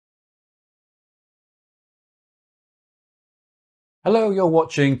Hello, you're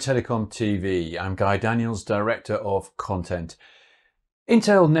watching Telecom TV. I'm Guy Daniels, Director of Content.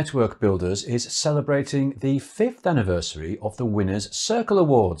 Intel Network Builders is celebrating the 5th anniversary of the Winners Circle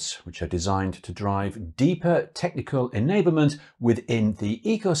Awards, which are designed to drive deeper technical enablement within the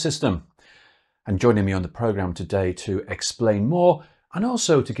ecosystem. And joining me on the programme today to explain more and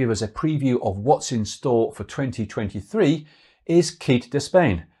also to give us a preview of what's in store for 2023 is Keate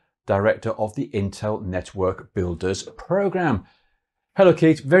Despain, Director of the Intel Network Builders Programme. Hello,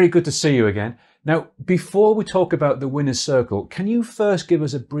 Keate. Very good to see you again. Now, before we talk about the Winner's Circle, can you first give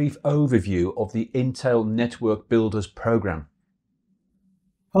us a brief overview of the Intel Network Builders Program?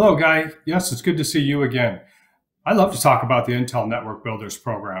 Hello, Guy. Yes, it's good to see you again. I love to talk about the Intel Network Builders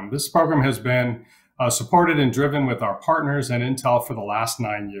Program. This program has been supported and driven with our partners and Intel for the last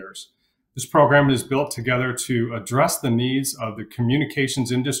 9 years. This program is built together to address the needs of the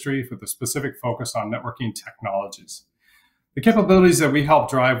communications industry with a specific focus on networking technologies. The capabilities that we help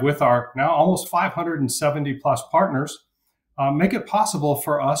drive with our now almost 570 plus partners make it possible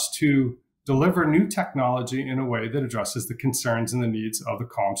for us to deliver new technology in a way that addresses the concerns and the needs of the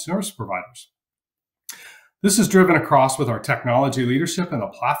comm service providers. This is driven across with our technology leadership and the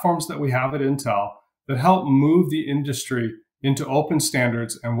platforms that we have at Intel that help move the industry into open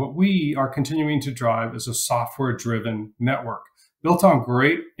standards, and what we are continuing to drive is a software-driven network built on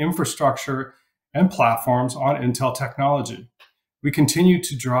great infrastructure and platforms on Intel technology. We continue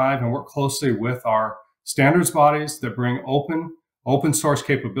to drive and work closely with our standards bodies that bring open source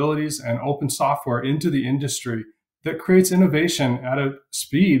capabilities and open software into the industry that creates innovation at a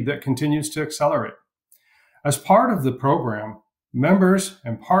speed that continues to accelerate. As part of the program, members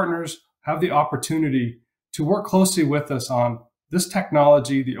and partners have the opportunity to work closely with us on this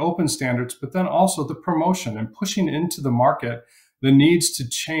technology, the open standards, but then also the promotion and pushing into the market the needs to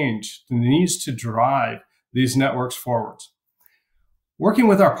change, the needs to drive these networks forwards. Working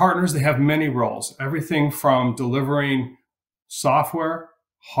with our partners, they have many roles, everything from delivering software,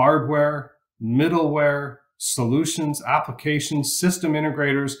 hardware, middleware, solutions, applications, system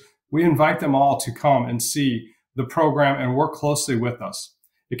integrators. We invite them all to come and see the program and work closely with us.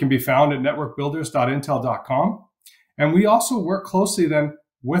 It can be found at networkbuilders.intel.com. And we also work closely then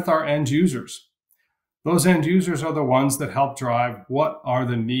with our end users. Those end users are the ones that help drive what are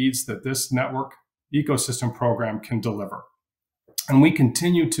the needs that this network ecosystem program can deliver. And we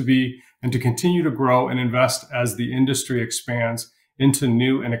continue to continue to grow and invest as the industry expands into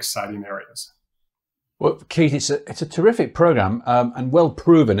new and exciting areas. Well, Keate, it's a terrific program and well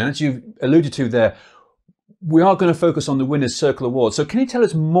proven. And as you've alluded to there, we are going to focus on the Winners Circle Awards. So can you tell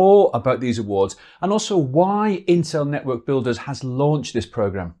us more about these awards and also why Intel Network Builders has launched this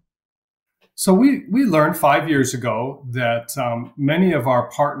program? So we learned 5 years ago that many of our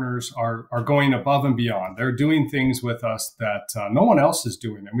partners are going above and beyond. They're doing things with us that no one else is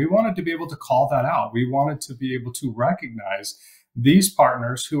doing. And we wanted to be able to call that out. We wanted to be able to recognize these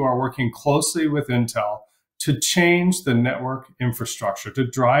partners who are working closely with Intel to change the network infrastructure, to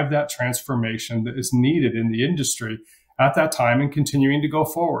drive that transformation that is needed in the industry at that time and continuing to go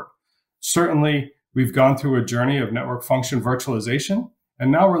forward. Certainly, we've gone through a journey of network function virtualization.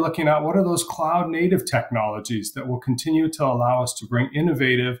 And now we're looking at what are those cloud native technologies that will continue to allow us to bring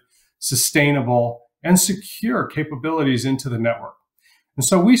innovative, sustainable, and secure capabilities into the network. And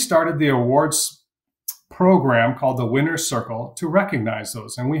so we started the awards program called the Winner's Circle to recognize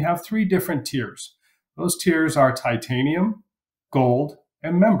those. And we have 3 different tiers. Those tiers are titanium, gold,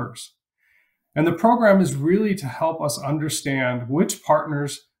 and members. And the program is really to help us understand which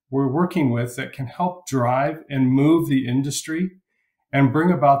partners we're working with that can help drive and move the industry and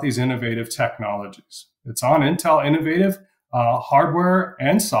bring about these innovative technologies. It's on Intel innovative hardware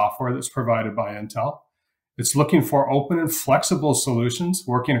and software that's provided by Intel. It's looking for open and flexible solutions,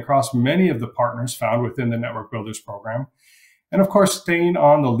 working across many of the partners found within the Network Builders program. And of course, staying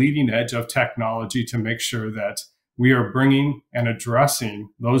on the leading edge of technology to make sure that we are bringing and addressing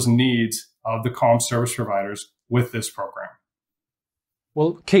those needs of the comm service providers with this program.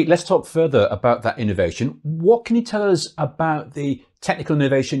 Well, Keate, let's talk further about that innovation. What can you tell us about the technical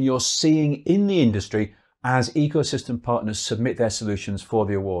innovation you're seeing in the industry as ecosystem partners submit their solutions for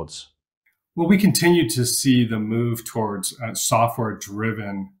the awards? Well, we continue to see the move towards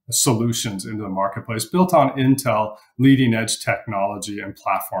software-driven solutions into the marketplace built on Intel leading-edge technology and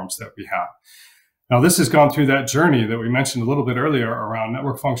platforms that we have. Now, this has gone through that journey that we mentioned a little bit earlier around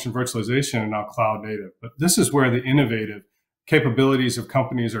network function virtualization and now cloud native. But this is where the innovative capabilities of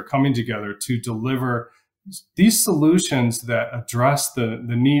companies are coming together to deliver these solutions that address the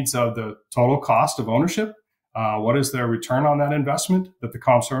needs of the total cost of ownership. What is their return on that investment that the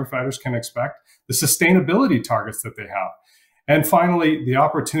comm service providers can expect? The sustainability targets that they have. And finally, the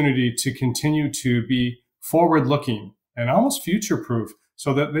opportunity to continue to be forward-looking and almost future-proof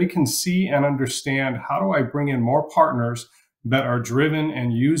so that they can see and understand, how do I bring in more partners that are driven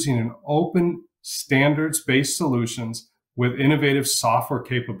and using an open standards-based solutions with innovative software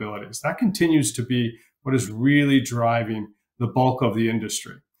capabilities. That continues to be what is really driving the bulk of the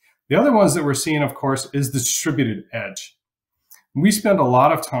industry. The other ones that we're seeing, of course, is the distributed edge. We spend a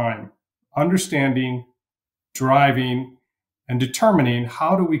lot of time understanding, driving, and determining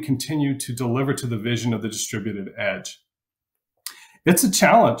how do we continue to deliver to the vision of the distributed edge. It's a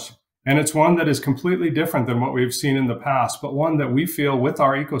challenge, and it's one that is completely different than what we've seen in the past, but one that we feel with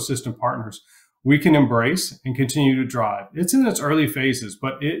our ecosystem partners we can embrace and continue to drive. It's in its early phases,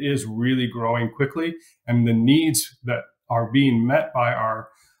 but it is really growing quickly, and the needs that are being met by our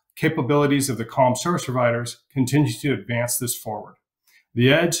capabilities of the comm service providers continue to advance this forward.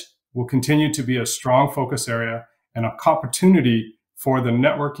 The edge will continue to be a strong focus area and an opportunity for the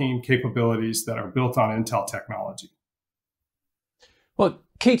networking capabilities that are built on Intel technology. Well,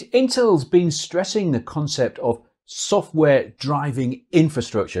 Keate, Intel's been stressing the concept of software driving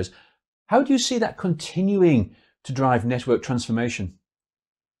infrastructures. How do you see that continuing to drive network transformation?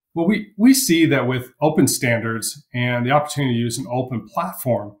 Well, we see that with open standards and the opportunity to use an open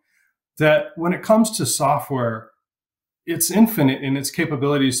platform, that when it comes to software, it's infinite in its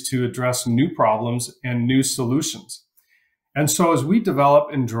capabilities to address new problems and new solutions. And so as we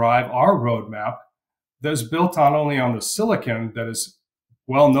develop and drive our roadmap that is built not only on the silicon that is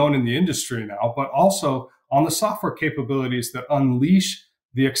well known in the industry now, but also on the software capabilities that unleash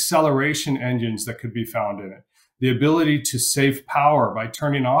the acceleration engines that could be found in it, the ability to save power by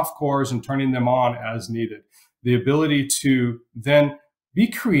turning off cores and turning them on as needed, the ability to then be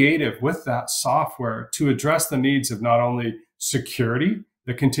creative with that software to address the needs of not only security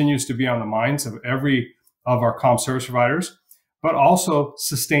that continues to be on the minds of every of our comm service providers, but also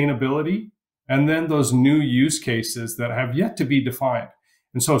sustainability, and then those new use cases that have yet to be defined.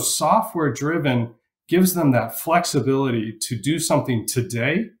 And so software driven gives them that flexibility to do something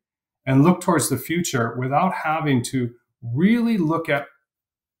today and look towards the future without having to really look at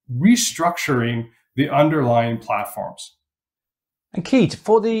restructuring the underlying platforms. And Keate,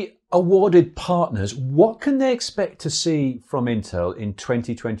 for the awarded partners, what can they expect to see from Intel in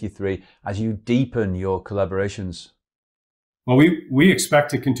 2023 as you deepen your collaborations? Well, we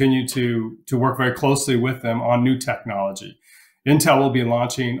expect to continue to work very closely with them on new technology. Intel will be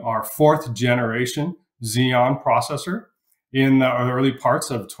launching our 4th generation Xeon processor in the early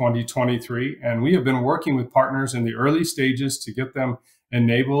parts of 2023. And we have been working with partners in the early stages to get them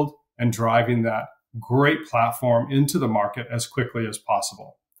enabled and driving that great platform into the market as quickly as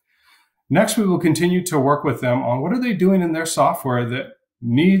possible. Next, we will continue to work with them on what are they doing in their software that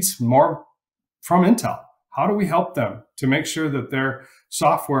needs more from Intel. How do we help them to make sure that their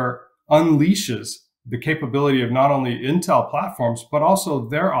software unleashes the capability of not only Intel platforms, but also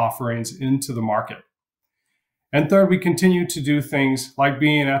their offerings into the market? And third, we continue to do things like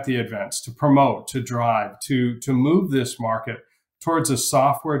being at the events to promote, to drive, to move this market towards a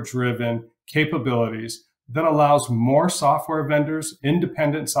software-driven capabilities that allows more software vendors,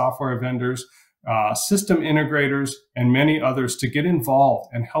 independent software vendors, system integrators, and many others to get involved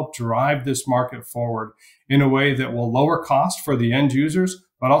and help drive this market forward in a way that will lower costs for the end users,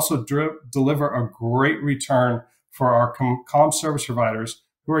 but also deliver a great return for our comm service providers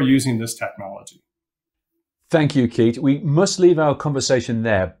who are using this technology. Thank you, Keate. We must leave our conversation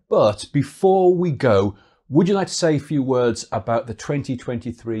there, but before we go, would you like to say a few words about the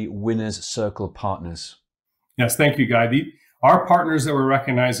 2023 Winners Circle partners? Yes, thank you, Guy. Our partners that we're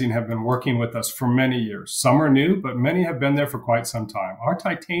recognizing have been working with us for many years. Some are new, but many have been there for quite some time. Our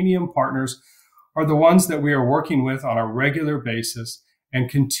titanium partners are the ones that we are working with on a regular basis and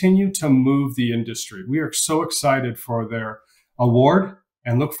continue to move the industry. We are so excited for their award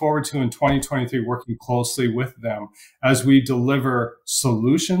and look forward to in 2023 working closely with them as we deliver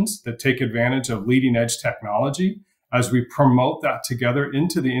solutions that take advantage of leading edge technology, as we promote that together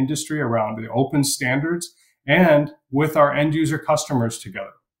into the industry around the open standards and with our end user customers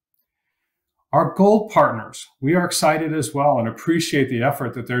together. Our gold partners, we are excited as well and appreciate the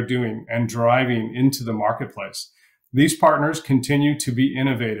effort that they're doing and driving into the marketplace. These partners continue to be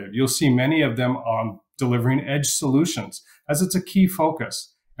innovative. You'll see many of them on delivering edge solutions as it's a key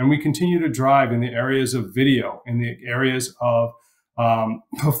focus. And we continue to drive in the areas of video, in the areas of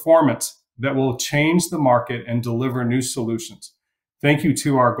performance that will change the market and deliver new solutions. Thank you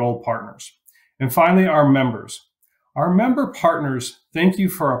to our gold partners. And finally, our members. Our member partners, thank you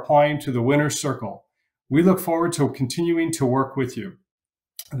for applying to the Winners Circle. We look forward to continuing to work with you.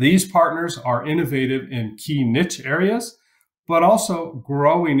 These partners are innovative in key niche areas, but also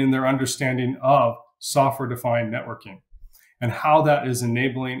growing in their understanding of software-defined networking and how that is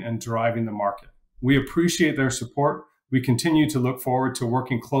enabling and driving the market. We appreciate their support. We continue to look forward to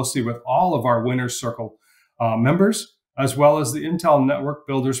working closely with all of our Winners Circle members, as well as the Intel Network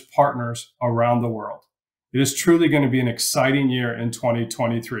Builders partners around the world. It is truly going to be an exciting year in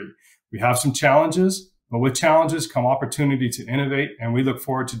 2023. We have some challenges, but with challenges come opportunity to innovate, and we look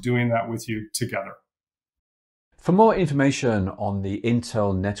forward to doing that with you together. For more information on the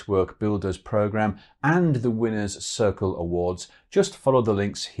Intel Network Builders program and the Winners Circle Awards, just follow the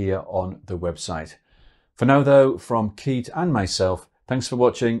links here on the website. For now though, from Keate and myself, thanks for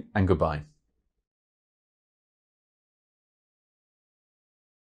watching and goodbye.